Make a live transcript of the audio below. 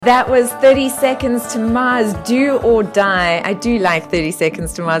That was 30 Seconds to Mars, Do or Die. I do like 30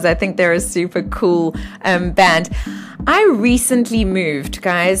 Seconds to Mars. I think they're a super cool band. I recently moved,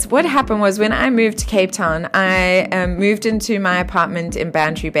 guys. What happened was when I moved to Cape Town, I moved into my apartment in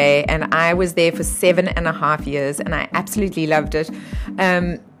Bantry Bay, and I was there for 7.5 years, and I absolutely loved it.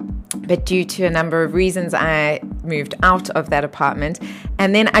 But due to a number of reasons, I moved out of that apartment,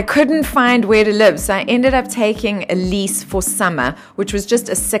 and then I couldn't find where to live. So I ended up taking a lease for summer, which was just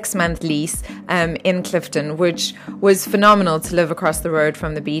a 6-month lease in Clifton, which was phenomenal to live across the road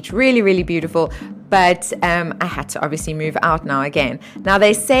from the beach. Really, really beautiful. But I had to obviously move out now again. Now,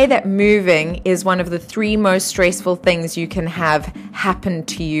 they say that moving is one of the 3 most stressful things you can have happen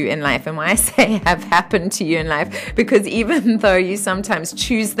to you in life. And why I say have happened to you in life, because even though you sometimes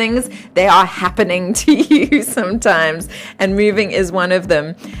choose things, they are happening to you sometimes. And moving is one of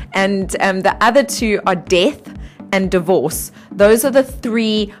them. And the other 2 are death and divorce. Those are the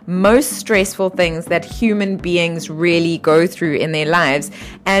 3 most stressful things that human beings really go through in their lives.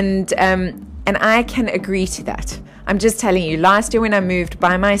 And I can agree to that. I'm just telling you, last year when I moved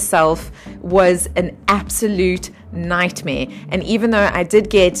by myself was an absolute nightmare. And even though I did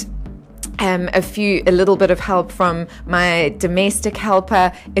get a little bit of help from my domestic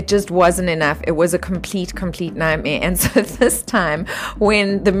helper, it just wasn't enough. It was a complete nightmare. And so this time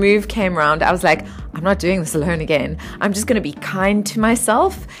when the move came around, I was like, I'm not doing this alone again. I'm just going to be kind to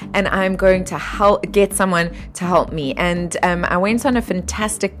myself, and I'm going to get someone to help me. And I went on a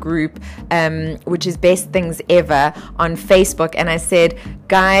fantastic group, which is Best Things Ever on Facebook. And I said,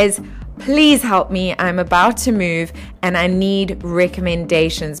 guys, please help me. I'm about to move and I need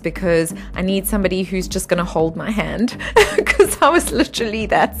recommendations, because I need somebody who's just going to hold my hand, because I was literally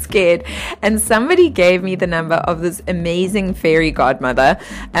that scared. And somebody gave me the number of this amazing fairy godmother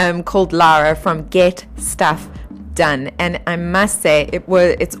called Lara from Get Stuff Done. And I must say,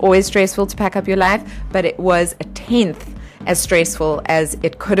 it's always stressful to pack up your life, but it was a 10th as stressful as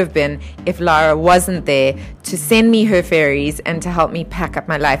it could have been if Lara wasn't there to send me her fairies and to help me pack up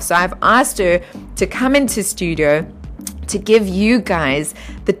my life. So I've asked her to come into studio to give you guys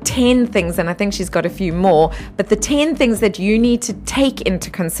the 10 things, and I think she's got a few more, but the 10 things that you need to take into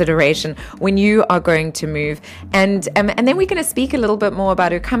consideration when you are going to move. And then we're going to speak a little bit more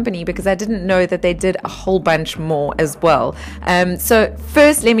about her company, because I didn't know that they did a whole bunch more as well. So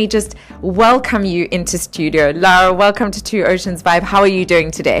first, let me just welcome you into studio. Lara, welcome to Two Oceans Vibe. How are you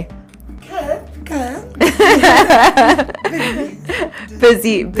doing today? Good.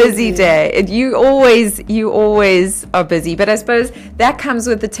 busy day. And you always are busy, but I suppose that comes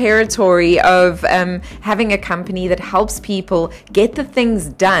with the territory of having a company that helps people get the things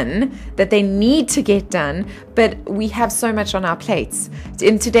done that they need to get done. But we have so much on our plates.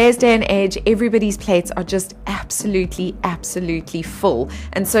 In today's day and age, everybody's plates are just absolutely full.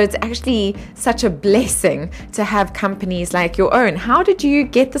 And so it's actually such a blessing to have companies like your own. How did you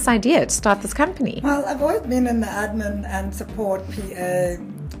get this idea to start this company? Well, I've always been in the admin and support PA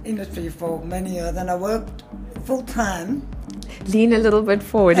industry for many years, and I worked full-time. Lean a little bit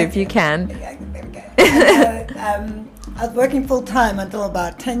forward if you can. There we go. I was working full-time until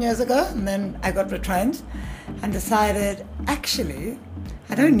about 10 years ago, and then I got retrenched and decided, actually,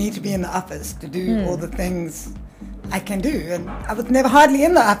 I don't need to be in the office to do all the things I can do. And I was never hardly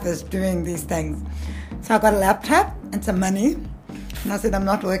in the office doing these things. So I got a laptop and some money, and I said, I'm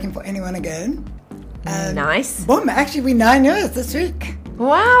not working for anyone again. And nice. Boom, actually we're 9 years this week.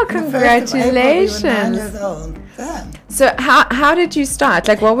 Wow, congratulations. 9 years old. Yeah. So how did you start?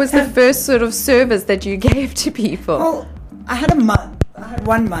 Like, what was the first sort of service that you gave to people? Well, I had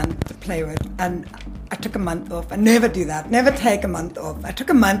 1 month to play with, and I took a month off. I never do that, never take a month off. I took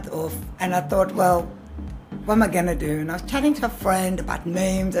a month off, and I thought, well, what am I going to do? And I was chatting to a friend about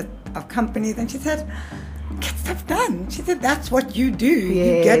names of companies, and she said, get stuff done. She said, that's what you do.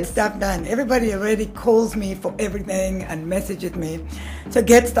 Yes. You get stuff done. Everybody already calls me for everything and messages me. So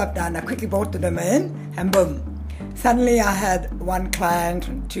get stuff done. I quickly bought the domain, and boom. Suddenly I had 1 client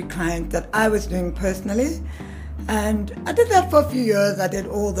and 2 clients that I was doing personally. And I did that for a few years. I did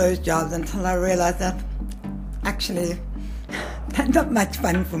all those jobs until I realized that actually that's not much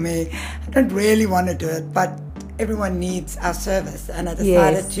fun for me. I don't really want to do it, but everyone needs our service. And I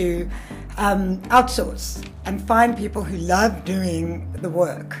decided to outsource and find people who love doing the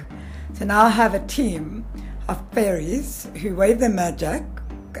work. So now I have a team of fairies who wave their magic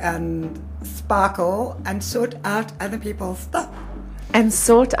and sparkle and sort out other people's stuff. And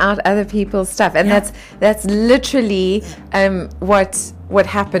that's literally what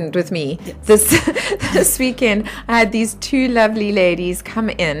happened with me. Yes. This weekend, I had these 2 lovely ladies come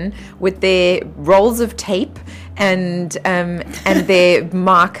in with their rolls of tape and their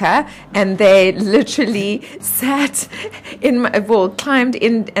marker, and they literally climbed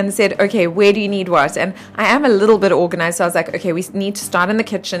in and said, okay, where do you need what? And I am a little bit organized, so I was like, okay, we need to start in the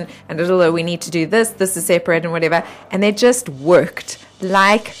kitchen, and we need to do this is separate and whatever. And they just worked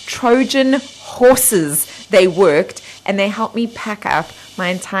like Trojan horses. They worked, and they helped me pack up my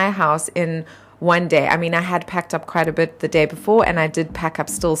entire house in one day. I mean, I had packed up quite a bit the day before, and I did pack up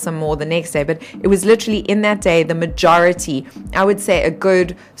still some more the next day, but it was literally in that day, the majority, I would say a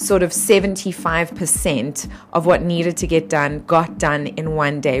good sort of 75% of what needed to get done got done in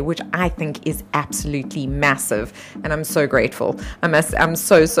one day, which I think is absolutely massive. And I'm so grateful. I'm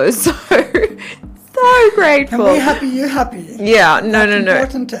so grateful. And we're happy you're happy. Yeah, no.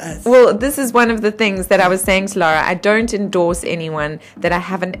 Important to us. Well, this is one of the things that I was saying to Laura. I don't endorse anyone that I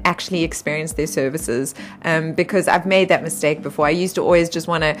haven't actually experienced their services, because I've made that mistake before. I used to always just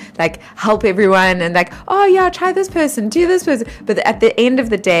want to like help everyone and like, oh yeah, try this person, do this person. But at the end of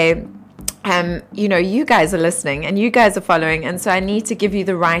the day, you guys are listening and you guys are following, and so I need to give you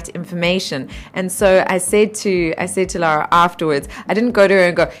the right information. And so I said to Laura afterwards, I didn't go to her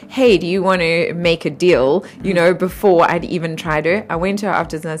and go, hey, do you want to make a deal, before I'd even tried her. I went to her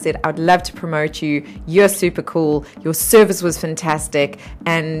afterwards and I said, I'd love to promote you. You're super cool. Your service was fantastic,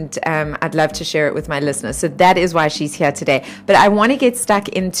 and I'd love to share it with my listeners. So that is why she's here today. But I want to get stuck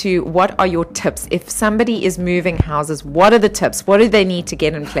into, what are your tips? If somebody is moving houses, what are the tips? What do they need to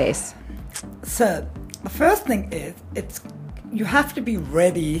get in place? So the first thing is, you have to be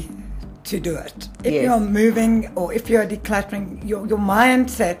ready to do it. If you're moving or if you're decluttering, your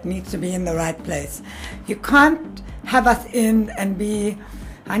mindset needs to be in the right place. You can't have us in and be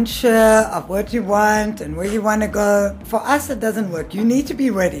unsure of what you want and where you want to go. For us, it doesn't work. You need to be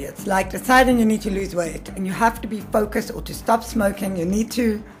ready. It's like deciding you need to lose weight and you have to be focused, or to stop smoking, you need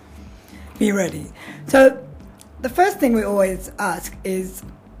to be ready. So the first thing we always ask is,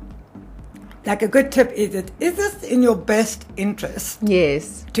 like a good tip is this in your best interest?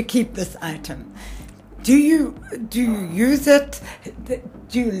 Yes. To keep this item? Do you use it? Do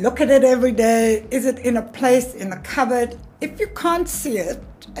you look at it every day? Is it in a place in the cupboard? If you can't see it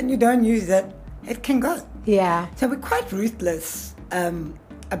and you don't use it, it can go. Yeah. So we're quite ruthless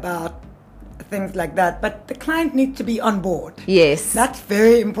about things like that, but the client needs to be on board. Yes. That's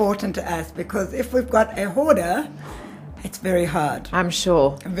very important to us, because if we've got a hoarder, it's very hard. I'm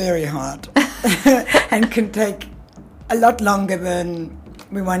sure. Very hard. And can take a lot longer than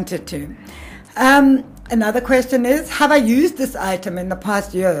we want it to. Another question is, have I used this item in the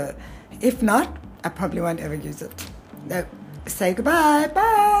past year? If not, I probably won't ever use it. Say goodbye,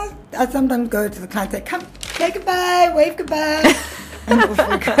 bye. I sometimes go to the client and say, come, say goodbye, wave goodbye. And off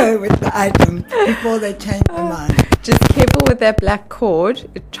we go with the item before they change their mind. Just careful with that black cord.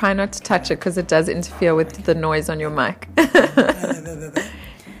 Try not to touch it, because it does interfere with the noise on your mic.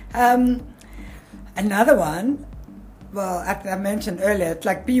 Another one, well, I mentioned earlier, it's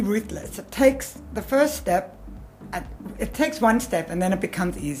like, be ruthless. It takes the first step, it takes one step and then it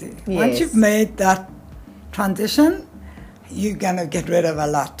becomes easy. Yes. Once you've made that transition, you're going to get rid of a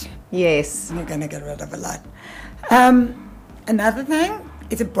lot. Yes. You're going to get rid of a lot. Another thing,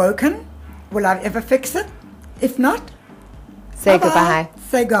 is it broken? Will I ever fix it? If not, say bye-bye. goodbye.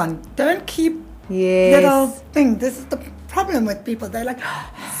 Say gone. Don't keep little things. This is the problem with people. They're like,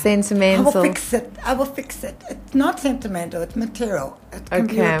 sentimental. I will fix it. It's not sentimental. It's material. It can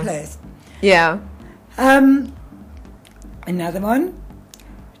be replaced. Yeah. Another one.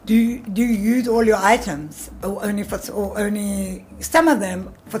 Do you use all your items, or only some of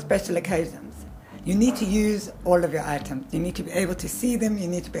them for special occasions? You need to use all of your items. You need to be able to see them. You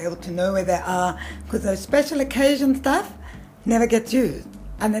need to be able to know where they are, because those special occasion stuff never gets used.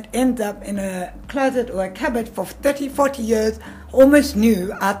 And it ends up in a closet or a cupboard for 30, 40 years, almost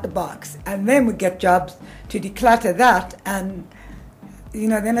new out the box. And then we get jobs to declutter that, and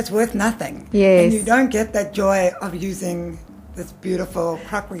then it's worth nothing. Yes. And you don't get that joy of using this beautiful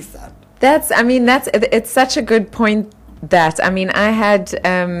crockery set. It's such a good point.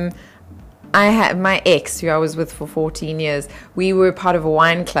 I had my ex, who I was with for 14 years. We were part of a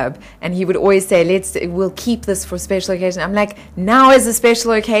wine club, and he would always say, we'll keep this for a special occasion. I'm like, now is a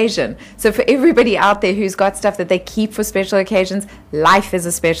special occasion. So for everybody out there who's got stuff that they keep for special occasions, life is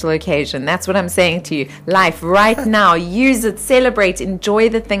a special occasion. That's what I'm saying to you. Life right now, use it, celebrate, enjoy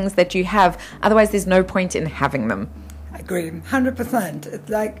the things that you have. Otherwise, there's no point in having them. I agree, 100%. It's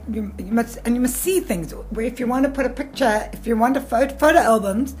like you must see things. If you want to put a picture, if you want to photo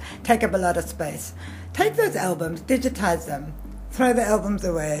albums, take up a lot of space. Take those albums, digitize them, throw the albums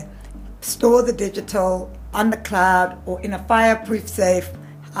away, store the digital on the cloud or in a fireproof safe.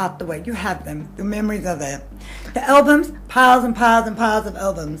 out the way. You have them. The memories are there. The albums, piles and piles and piles of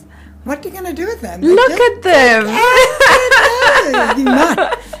albums. What are you going to do with them? Look at them.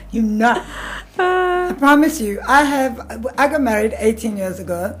 You're not. I promise you. I got married 18 years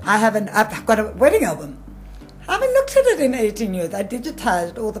ago. I've got a wedding album. I haven't looked at it in 18 years. I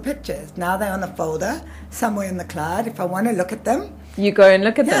digitized all the pictures. Now they're on a folder somewhere in the cloud. If I want to look at them, you go and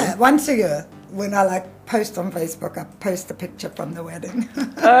look at them. Yeah, once a year. When I post on Facebook, I post a picture from the wedding.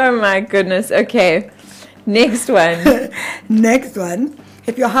 Oh my goodness. Okay. Next one. Next one.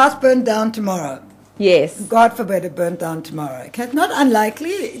 If your house burned down tomorrow. Yes. God forbid it burned down tomorrow. Okay, it's not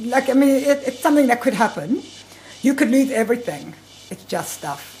unlikely. It's something that could happen. You could lose everything. It's just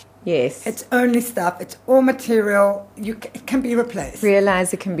stuff. Yes. It's only stuff. It's all material. It can be replaced.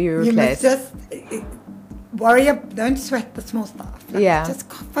 Realize it can be replaced. You must just don't sweat the small stuff. Yeah.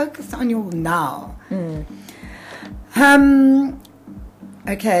 Just focus on your now.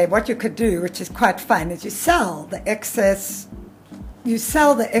 Okay, what you could do, which is quite fun, is you sell the excess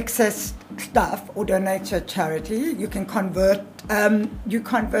stuff or donate to a charity. You can convert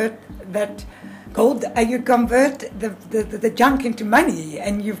that gold, you convert the junk into money,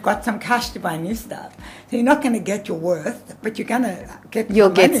 and you've got some cash to buy new stuff. So you're not going to get your worth, but you're going to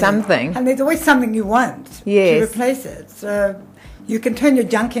get something. And there's always something you want to replace it. So you can turn your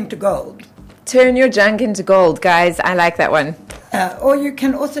junk into gold. Turn your junk into gold, guys. I like that one. Or you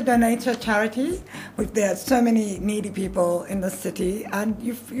can also donate to a charity. There are so many needy people in the city, and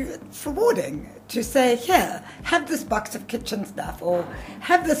it's rewarding to say, here, have this box of kitchen stuff, or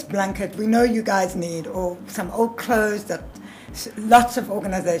have this blanket we know you guys need, or some old clothes that lots of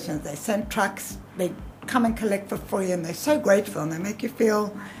organizations, they send trucks, they come and collect for free, and they're so grateful, and they make you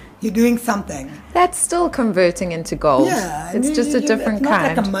feel you're doing something. That's still converting into gold. Yeah. It's just a different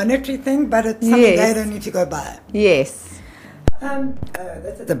kind. It's not like a monetary thing, but it's something they don't need to go buy. Yes.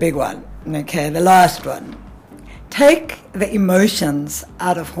 This is the big one. Okay, the last one. Take the emotions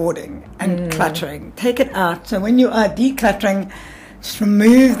out of hoarding and cluttering. Take it out. So when you are decluttering, just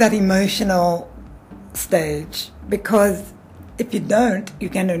remove that emotional stage, because if you don't,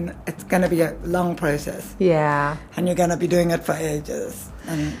 it's going to be a long process. Yeah. And you're going to be doing it for ages.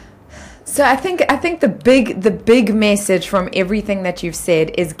 So I think the big message from everything that you've said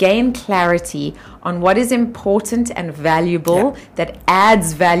is gain clarity on what is important and valuable, that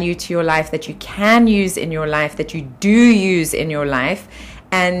adds value to your life, that you can use in your life, that you do use in your life,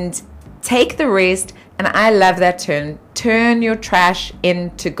 and take the rest. And I love that term, turn your trash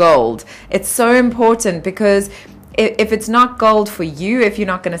into gold. It's so important, because if it's not gold for you, if you're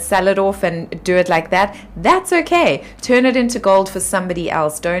not going to sell it off and do it like that, that's okay. Turn it into gold for somebody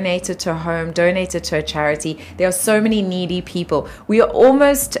else. Donate it to a home. Donate it to a charity. There are so many needy people. We are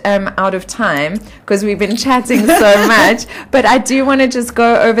almost out of time because we've been chatting so much. But I do want to just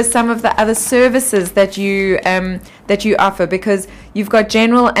go over some of the other services that you offer, because you've got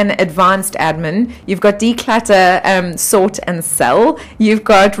general and advanced admin, you've got declutter, sort and sell, you've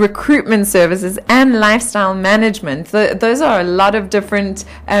got recruitment services and lifestyle management. Those are a lot of different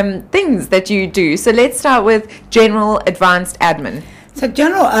things that you do. So let's start with general advanced admin. So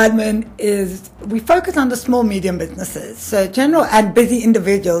general admin we focus on the small, medium businesses. So general and busy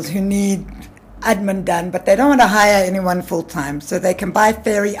individuals who need admin done, but they don't want to hire anyone full-time, so they can buy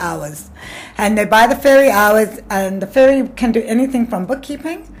fairy hours. And they buy the fairy hours, and the fairy can do anything from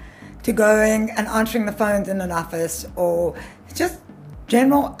bookkeeping to going and answering the phones in an office, or just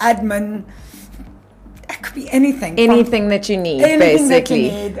general admin. It could be anything. Anything that you need, anything basically.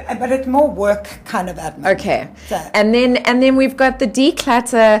 That you need, but it's more work kind of admin. Okay. So. And then we've got the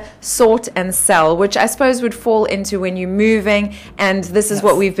declutter, sort and sell, which I suppose would fall into when you're moving, and this is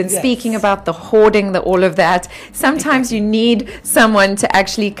what we've been speaking about, the hoarding, all of that. Sometimes you need someone to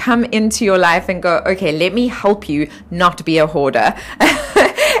actually come into your life and go, okay, let me help you not be a hoarder.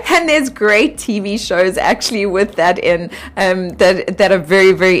 And there's great TV shows actually with that in that are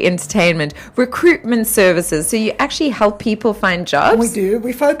very, very entertainment. Recruitment services. So you actually help people find jobs? We do.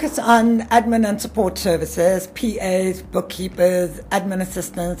 We focus on admin and support services, PAs, bookkeepers, admin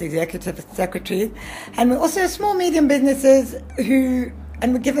assistants, executive secretaries. And we also have small, medium businesses we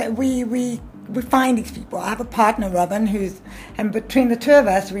find these people. I have a partner, Robin, and between the two of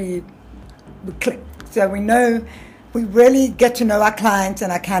us, we click. So we really get to know our clients and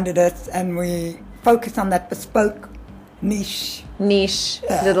our candidates, and we focus on that bespoke niche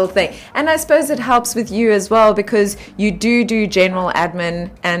little thing. And I suppose it helps with you as well, because you do general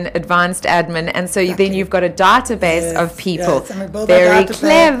admin and advanced admin, and so then you've got a database of people. Yes, and we build very a database.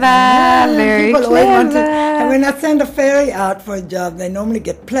 Clever, very people clever. And when I send a fairy out for a job, they normally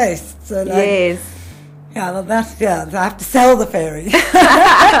get placed. So Yeah, well, so I have to sell the ferry.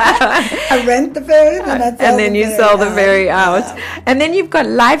 I rent the ferry, and then you sell the ferry out. And then you've got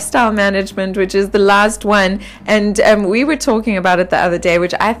lifestyle management, which is the last one. And we were talking about it the other day,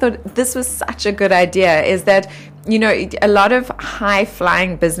 which I thought this was such a good idea, is that, you know, a lot of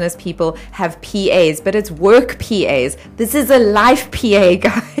high-flying business people have PAs, but it's work PAs. This is a life PA,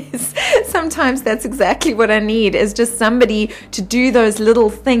 guys. Sometimes that's exactly what I need, is just somebody to do those little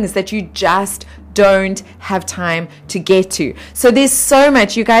things that you just don't have time to get to. So there's so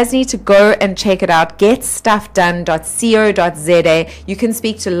much. You guys need to go and check it out. getstuffdone.co.za. You can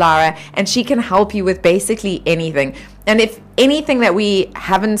speak to Lara and she can help you with basically anything. And if anything that we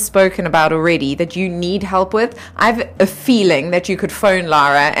haven't spoken about already that you need help with, I have a feeling that you could phone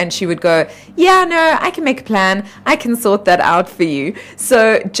Lara and she would go, yeah, no, I can make a plan. I can sort that out for you.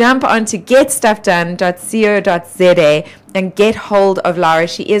 So jump onto getstuffdone.co.za and get hold of Lara.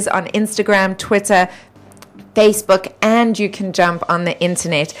 She is on Instagram, Twitter, Facebook, and you can jump on the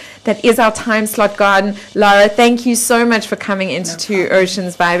internet. That is our time slot garden. Lara, thank you so much for coming into Two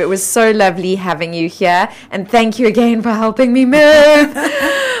Oceans Vibe. It was so lovely having you here, and thank you again for helping me move.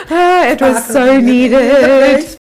 It was so needed.